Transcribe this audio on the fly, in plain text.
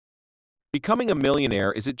Becoming a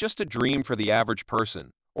millionaire, is it just a dream for the average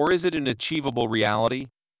person, or is it an achievable reality?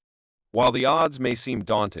 While the odds may seem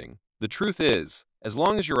daunting, the truth is, as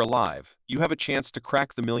long as you're alive, you have a chance to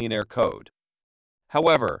crack the millionaire code.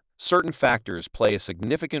 However, certain factors play a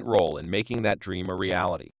significant role in making that dream a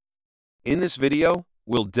reality. In this video,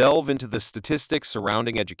 we'll delve into the statistics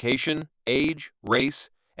surrounding education, age, race,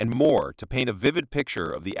 and more to paint a vivid picture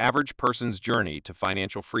of the average person's journey to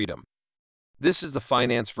financial freedom. This is the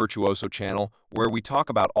Finance Virtuoso channel, where we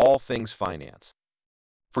talk about all things finance.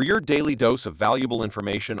 For your daily dose of valuable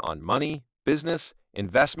information on money, business,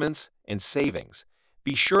 investments, and savings,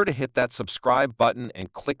 be sure to hit that subscribe button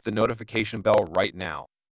and click the notification bell right now.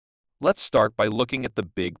 Let's start by looking at the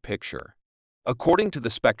big picture. According to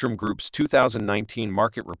the Spectrum Group's 2019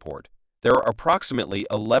 market report, there are approximately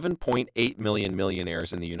 11.8 million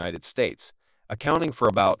millionaires in the United States, accounting for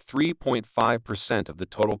about 3.5% of the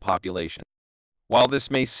total population. While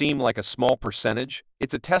this may seem like a small percentage,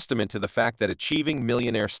 it's a testament to the fact that achieving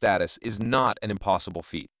millionaire status is not an impossible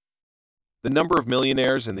feat. The number of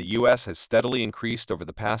millionaires in the U.S. has steadily increased over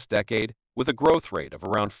the past decade, with a growth rate of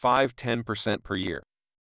around 5–10% per year.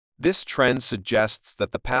 This trend suggests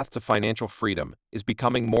that the path to financial freedom is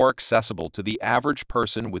becoming more accessible to the average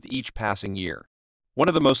person with each passing year. One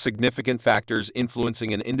of the most significant factors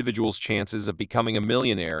influencing an individual's chances of becoming a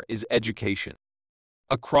millionaire is education.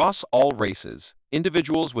 Across all races,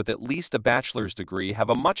 individuals with at least a bachelor's degree have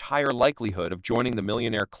a much higher likelihood of joining the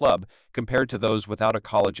millionaire club compared to those without a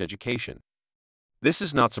college education. This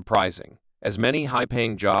is not surprising, as many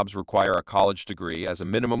high-paying jobs require a college degree as a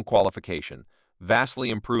minimum qualification, vastly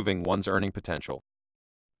improving one's earning potential.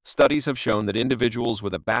 Studies have shown that individuals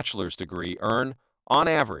with a bachelor's degree earn, on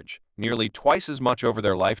average, nearly twice as much over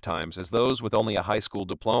their lifetimes as those with only a high school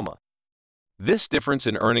diploma. This difference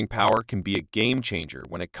in earning power can be a game changer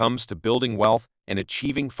when it comes to building wealth and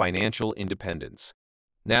achieving financial independence.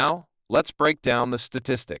 Now, let's break down the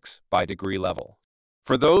statistics by degree level.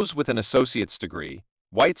 For those with an associate's degree,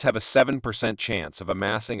 whites have a 7% chance of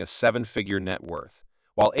amassing a seven-figure net worth,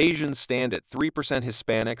 while Asians stand at 3%,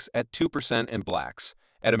 Hispanics at 2%, and blacks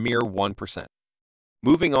at a mere 1%.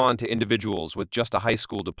 Moving on to individuals with just a high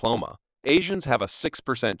school diploma, Asians have a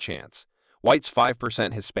 6% chance, whites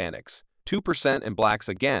 5%, Hispanics 2%, and blacks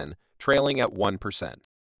again trailing at 1%.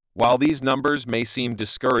 While these numbers may seem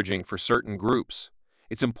discouraging for certain groups,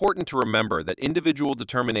 it's important to remember that individual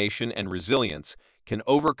determination and resilience can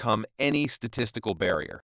overcome any statistical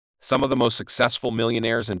barrier. Some of the most successful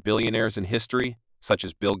millionaires and billionaires in history, such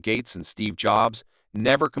as Bill Gates and Steve Jobs,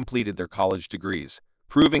 never completed their college degrees,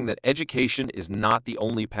 proving that education is not the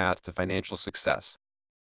only path to financial success.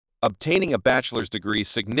 Obtaining a bachelor's degree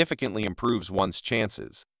significantly improves one's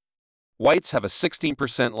chances. Whites have a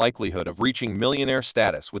 16% likelihood of reaching millionaire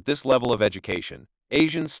status with this level of education.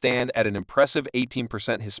 Asians stand at an impressive 18%,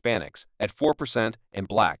 Hispanics at 4%, and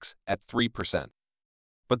blacks at 3%.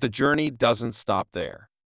 But the journey doesn't stop there.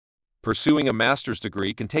 Pursuing a master's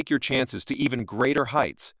degree can take your chances to even greater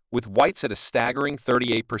heights, with whites at a staggering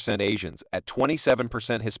 38%, Asians at 27%,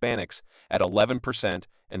 Hispanics at 11%,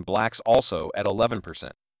 and blacks also at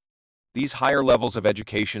 11%. These higher levels of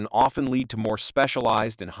education often lead to more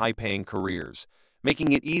specialized and high-paying careers,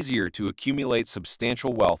 making it easier to accumulate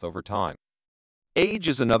substantial wealth over time. Age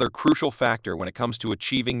is another crucial factor when it comes to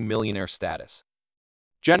achieving millionaire status.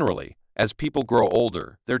 Generally, as people grow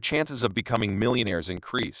older, their chances of becoming millionaires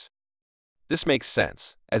increase. This makes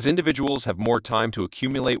sense, as individuals have more time to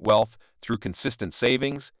accumulate wealth through consistent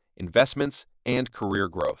savings, investments, and career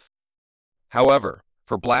growth. However,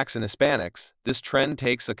 for blacks and Hispanics, this trend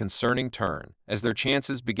takes a concerning turn, as their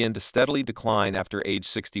chances begin to steadily decline after age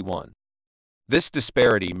 61. This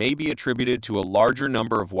disparity may be attributed to a larger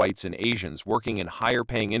number of whites and Asians working in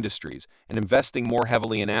higher-paying industries and investing more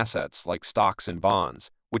heavily in assets like stocks and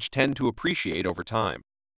bonds, which tend to appreciate over time.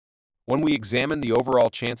 When we examine the overall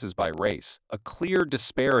chances by race, a clear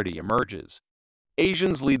disparity emerges.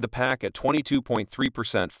 Asians lead the pack at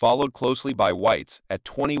 22.3%, followed closely by whites at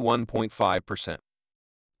 21.5%.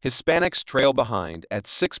 Hispanics trail behind at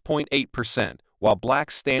 6.8%, while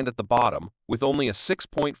blacks stand at the bottom with only a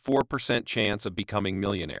 6.4% chance of becoming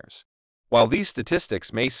millionaires. While these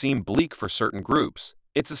statistics may seem bleak for certain groups,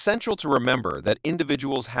 it's essential to remember that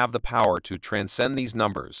individuals have the power to transcend these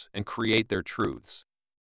numbers and create their truths.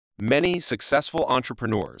 Many successful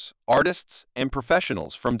entrepreneurs, artists, and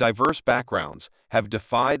professionals from diverse backgrounds have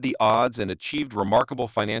defied the odds and achieved remarkable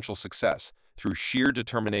financial success through sheer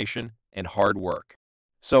determination and hard work.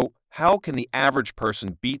 So, how can the average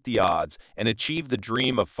person beat the odds and achieve the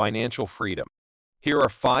dream of financial freedom? Here are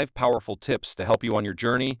 5 powerful tips to help you on your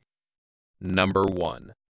journey. Number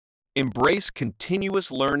 1. Embrace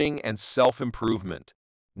continuous learning and self-improvement.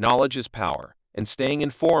 Knowledge is power, and staying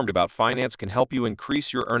informed about finance can help you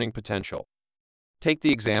increase your earning potential. Take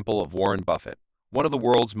the example of Warren Buffett, one of the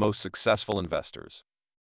world's most successful investors.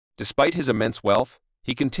 Despite his immense wealth,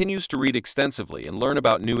 he continues to read extensively and learn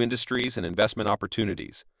about new industries and investment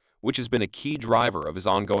opportunities, which has been a key driver of his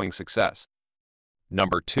ongoing success.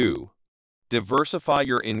 Number 2. Diversify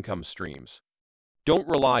your income streams. Don't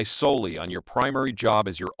rely solely on your primary job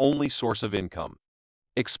as your only source of income.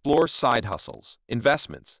 Explore side hustles,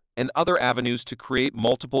 investments, and other avenues to create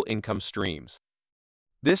multiple income streams.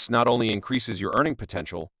 This not only increases your earning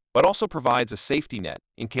potential, but also provides a safety net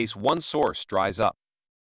in case one source dries up.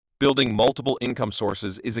 Building multiple income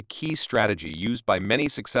sources is a key strategy used by many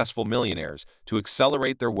successful millionaires to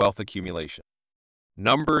accelerate their wealth accumulation.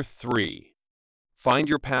 Number 3. Find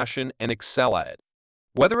your passion and excel at it.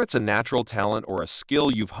 Whether it's a natural talent or a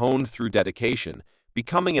skill you've honed through dedication,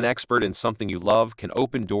 becoming an expert in something you love can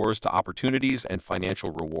open doors to opportunities and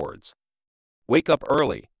financial rewards. Wake up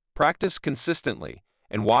early, practice consistently,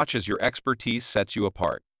 and watch as your expertise sets you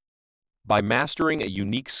apart. By mastering a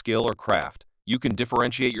unique skill or craft, you can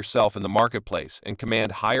differentiate yourself in the marketplace and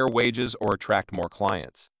command higher wages or attract more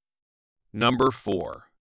clients. Number 4.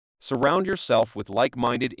 Surround yourself with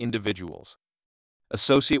like-minded individuals.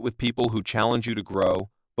 Associate with people who challenge you to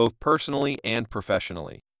grow, both personally and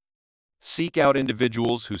professionally. Seek out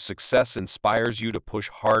individuals whose success inspires you to push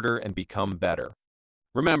harder and become better.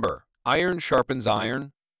 Remember, iron sharpens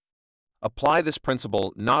iron. Apply this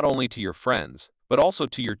principle not only to your friends, but also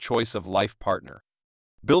to your choice of life partner.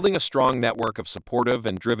 Building a strong network of supportive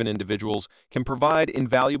and driven individuals can provide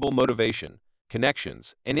invaluable motivation,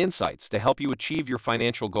 connections, and insights to help you achieve your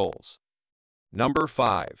financial goals. Number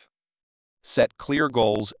 5. Set clear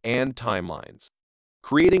goals and timelines.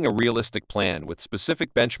 Creating a realistic plan with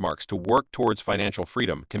specific benchmarks to work towards financial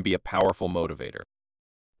freedom can be a powerful motivator.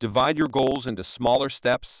 Divide your goals into smaller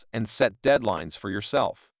steps and set deadlines for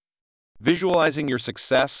yourself. Visualizing your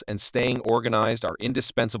success and staying organized are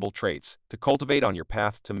indispensable traits to cultivate on your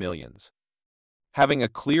path to millions. Having a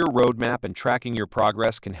clear roadmap and tracking your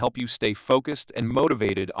progress can help you stay focused and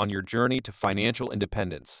motivated on your journey to financial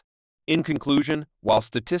independence. In conclusion, while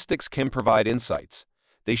statistics can provide insights,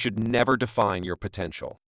 they should never define your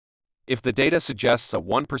potential. If the data suggests a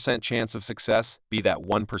 1% chance of success, be that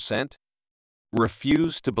 1%.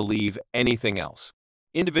 Refuse to believe anything else.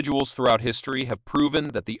 Individuals throughout history have proven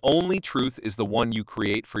that the only truth is the one you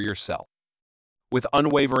create for yourself. With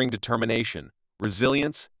unwavering determination,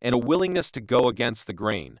 resilience, and a willingness to go against the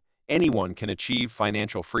grain, anyone can achieve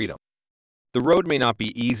financial freedom. The road may not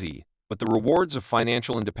be easy, but the rewards of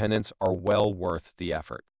financial independence are well worth the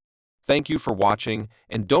effort. Thank you for watching,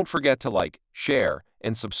 and don't forget to like, share,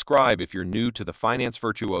 and subscribe if you're new to the Finance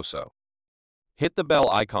Virtuoso. Hit the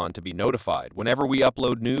bell icon to be notified whenever we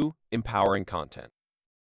upload new, empowering content.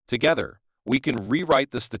 Together, we can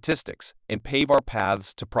rewrite the statistics and pave our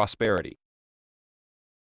paths to prosperity.